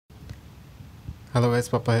Hello guys,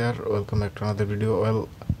 Papa here. Welcome back to another video. Well,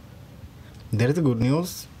 there is a good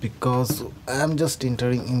news because I am just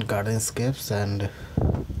entering in Gardenscapes and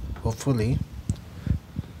hopefully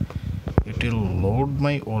it will load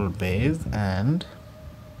my old base and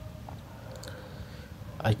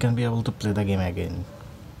I can be able to play the game again.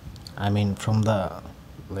 I mean from the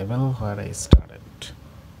level where I started.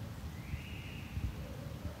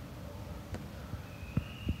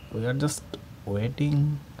 We are just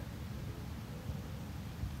waiting.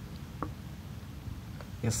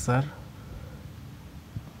 Yes sir.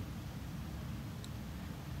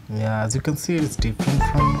 Yeah, as you can see, it's different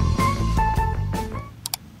from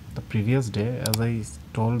the previous day. As I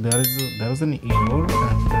told, there was an error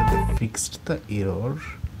and they fixed the error.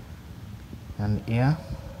 And yeah,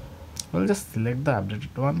 we'll just select the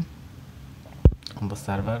updated one on the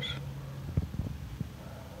server.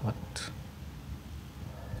 What?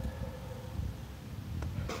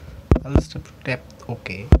 I'll just have to tap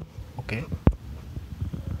OK. Okay.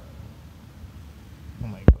 Oh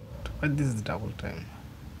my god, why this is double time?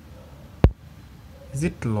 Is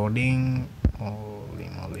it loading? Holy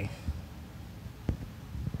moly.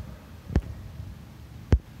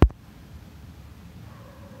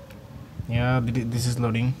 Yeah, this is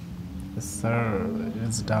loading. Yes sir,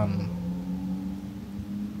 it's done.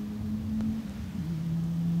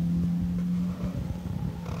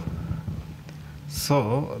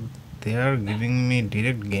 So they are giving me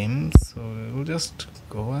direct games, so we'll just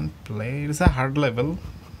go and play. It's a hard level,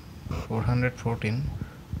 414.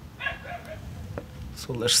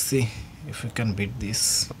 So let's see if we can beat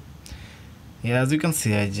this. Yeah, as you can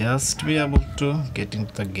see, I just be able to get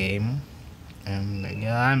into the game, and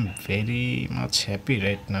yeah, I'm very much happy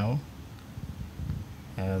right now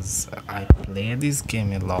as I play this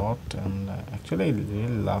game a lot, and actually I really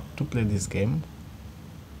love to play this game.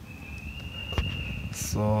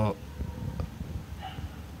 So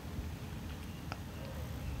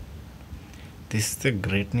this is a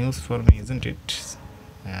great news for me, isn't it?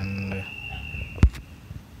 And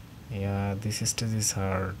yeah, this stage is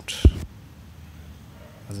hard.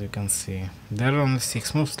 As you can see, there are only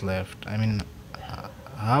 6 moves left. I mean,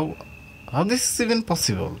 how this is even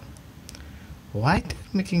possible? Why they're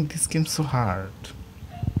making this game so hard?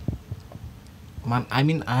 Man, I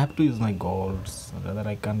mean, I have to use my golds, rather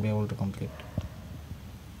I can't be able to complete.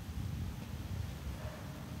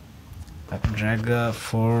 I have to drag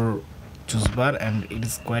 4 choose bar and it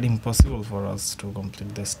is quite impossible for us to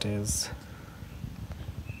complete the stage.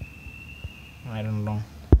 I don't know.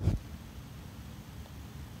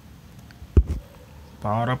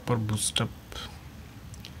 Power up or boost up.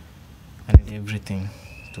 I need everything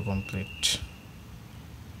to complete.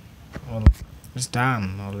 Well, it's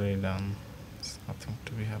done, already done. There's nothing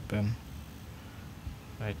to be happen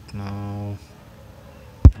right now.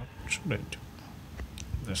 What should I do?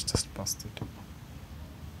 Let's just pass it.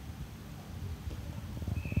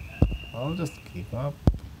 I'll just give up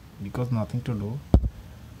because nothing to do.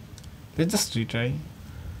 Let's just retry.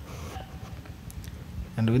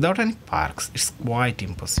 And without any parks, it's quite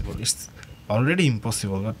impossible. It's already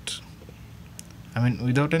impossible, but I mean,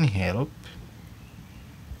 without any help,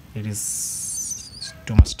 it is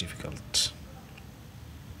too much difficult.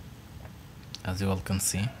 As you all can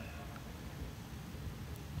see,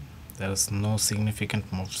 there is no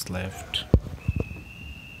significant moves left.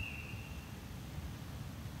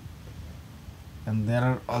 And there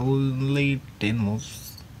are only 10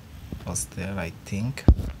 moves was there, I think.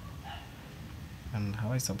 And how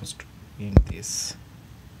am I supposed to win this?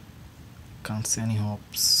 Can't see any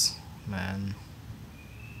hopes, man.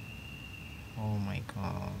 Oh my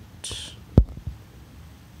god.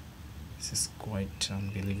 This is quite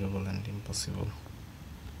unbelievable and impossible.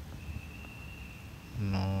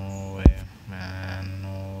 No way, man,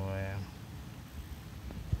 no way.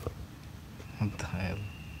 What the hell?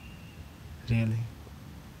 Really?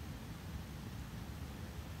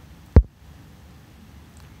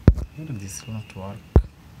 How did this will not work?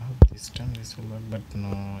 I hope this time this will work, but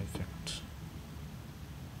no effect.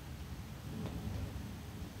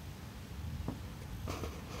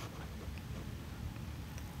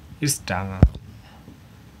 It's done.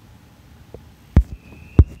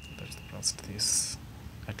 Let's trust this.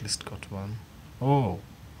 At least got one. Oh,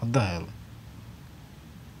 what the hell?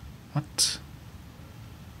 What?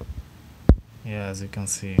 Yeah, as you can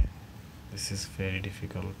see, this is very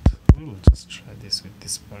difficult. We'll just try this with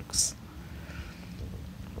these perks.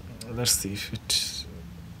 Let's see if it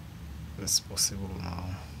is possible now.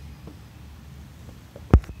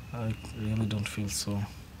 I really don't feel so.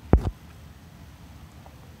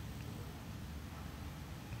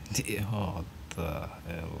 What the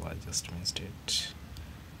hell, I just missed it.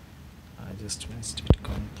 I just missed it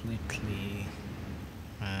completely,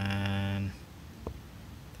 and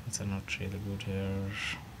things are not really good here.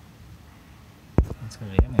 Things are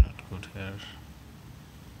really not good here.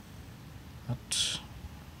 But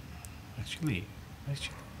actually,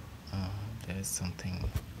 there is something.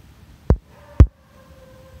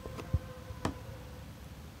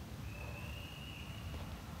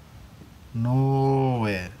 No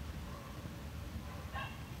way.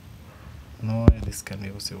 No way this can be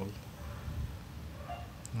possible.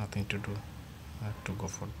 Nothing to do. I have to go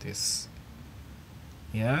for this.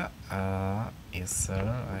 Yeah, yes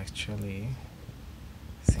sir, actually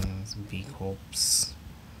seems big hopes.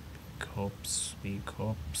 Big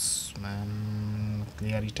hopes, man.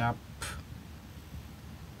 Clear it up.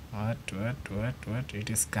 What? It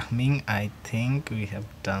is coming. I think we have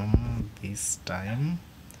done this time.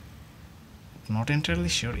 Not entirely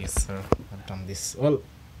sure. Yes sir, I've done this. Well,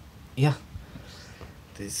 yeah,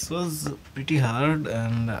 this was pretty hard,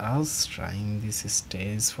 and I was trying this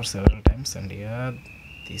stage for several times, and yeah,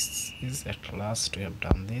 this is at last we have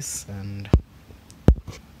done this, and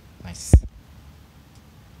nice.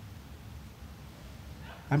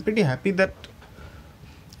 I'm pretty happy that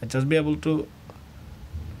I just be able to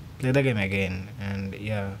play the game again, and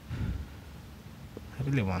yeah, I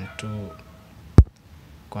really want to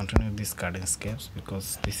continue this Gardenscapes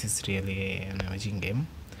because this is really an amazing game.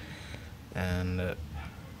 And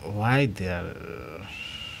why there?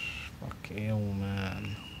 Okay, oh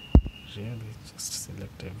man, really just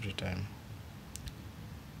select every time.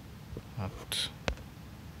 What?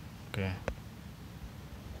 Okay,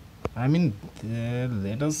 I mean,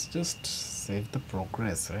 let us just save the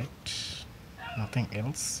progress, right? Nothing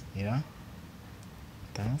else. Yeah,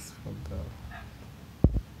 thanks for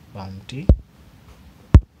the bounty.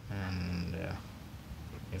 And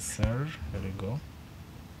yes sir, here we go.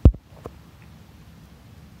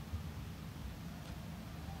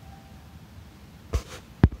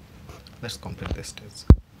 Let's complete this stage.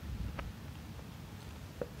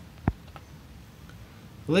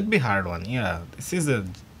 Will it be hard one? Yeah, this is a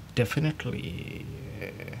definitely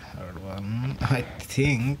a hard one, I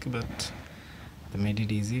think, but they made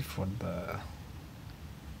it easy for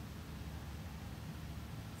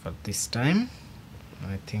this time.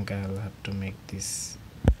 I think I'll have to make this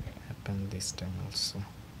happen this time also.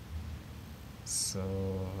 So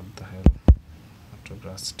what the hell? Have to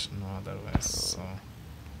rust, no otherwise. So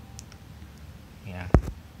yeah,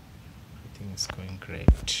 everything is going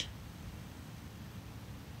great.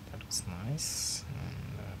 That was nice,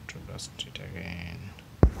 and I have to rust it again.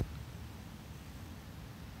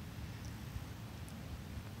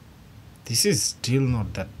 This is still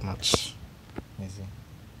not that much easy,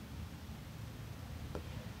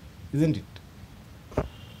 isn't it?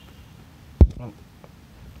 Well,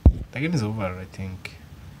 the game is over, I think.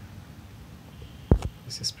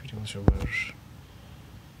 This is pretty much over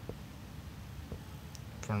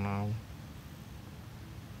for now.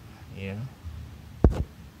 Yeah,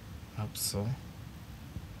 hope so.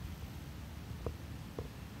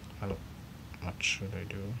 Well, what should I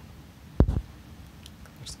do?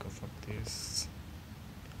 Let's go for this.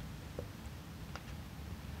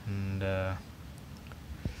 And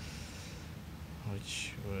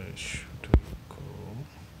which way should we go?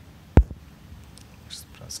 Let's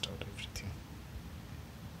blast out everything.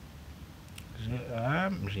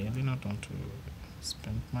 I'm really not want to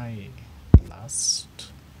spend my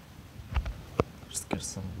last. Let's get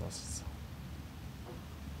some blasts.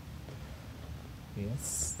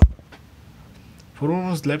 Yes. 4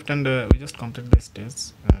 rounds left, and we just completed the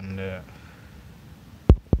stage, and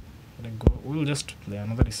we'll just play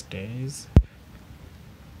another stage.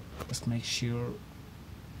 Just make sure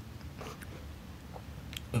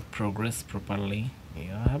we progress properly.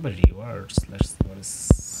 Yeah, I have a rewards. Let's see what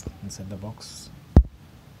is inside the box.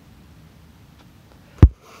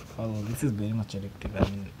 Oh, this is very much addictive. I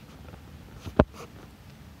mean,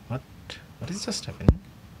 what is just happening?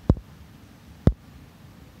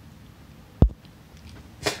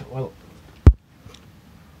 Well,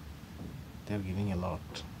 they're giving a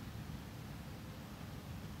lot.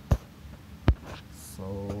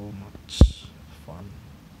 So much fun.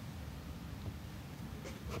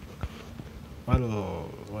 Well,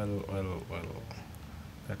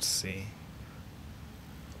 let's see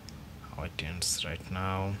how it ends right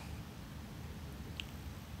now.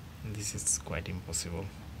 This is quite impossible.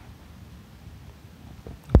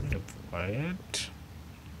 I'm gonna avoid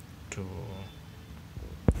to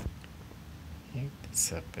make this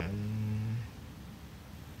happen,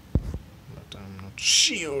 but I'm not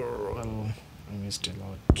sure. Well, I missed a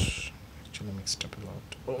lot. Actually mixed up a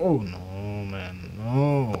lot. Oh no, man,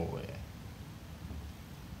 no way.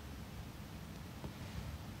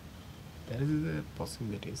 There is a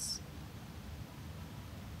possibilities.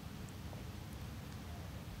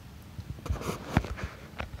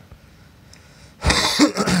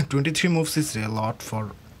 "23 moves is a lot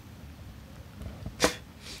for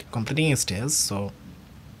completing a stage, so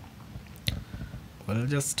we'll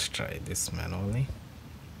just try this manually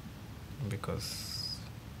because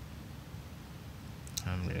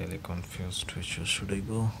I'm really confused which way should I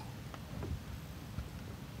go.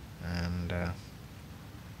 And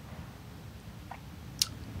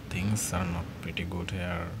things are not pretty good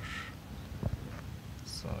here,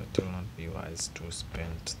 so it will not be wise to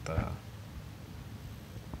spend the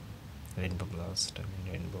rainbow blast,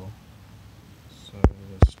 rainbow. So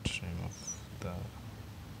we'll just remove the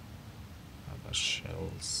other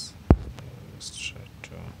shells. We'll just try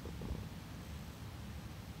to.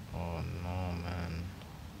 Oh no, man,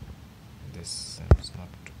 this seems not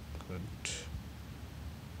good.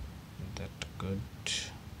 That good.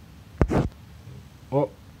 Oh,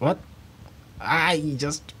 what? I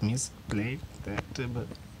just misplayed that, but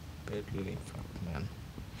badly. Fuck, man.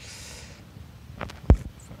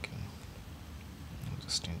 Fucking. I'll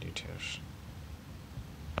just end it here.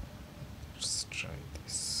 Let's try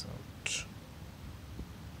this out.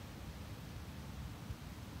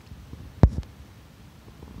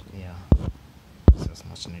 Yeah, this is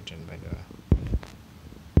much needed by the.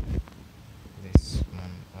 This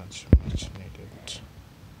one much needed.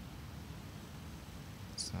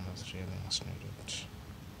 This one was really much needed.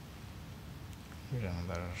 Here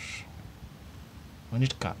another. We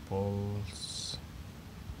need couples.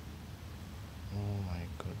 Oh my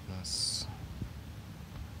goodness.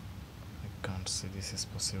 I can't see this is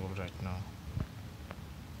possible right now.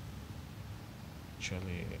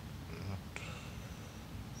 Actually, not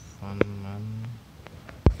fun, man.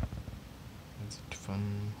 Is it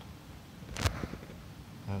fun?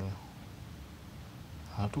 Well,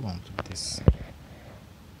 how to complete this?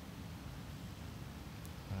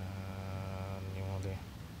 Newly.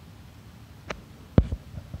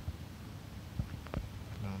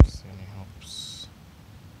 Don't see any hopes.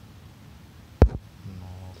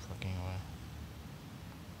 No fucking way.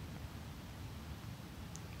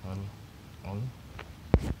 Well,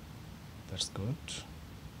 that's good.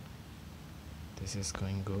 This is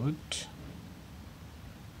going good.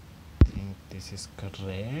 I think this is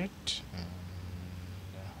correct. And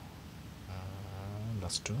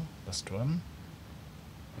last one.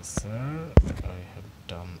 Yes, sir. I have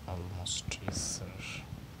done almost. Yes, sir.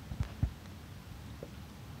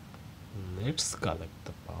 Let's collect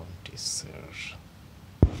the bounty, sir.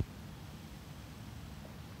 2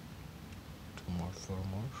 more, 4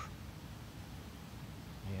 more.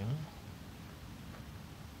 Yeah.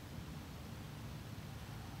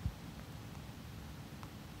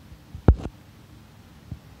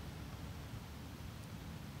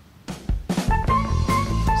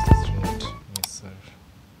 Is this right? Yes, sir.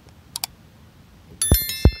 This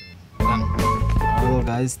is done. Well,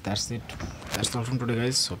 guys, that's it. That's all from today,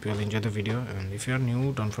 guys. Hope you all enjoyed the video, and if you are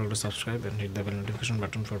new, don't forget to subscribe and hit the bell notification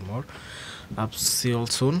button for more. I'll see you all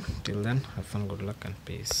soon. Till then, have fun, good luck, and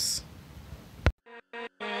peace.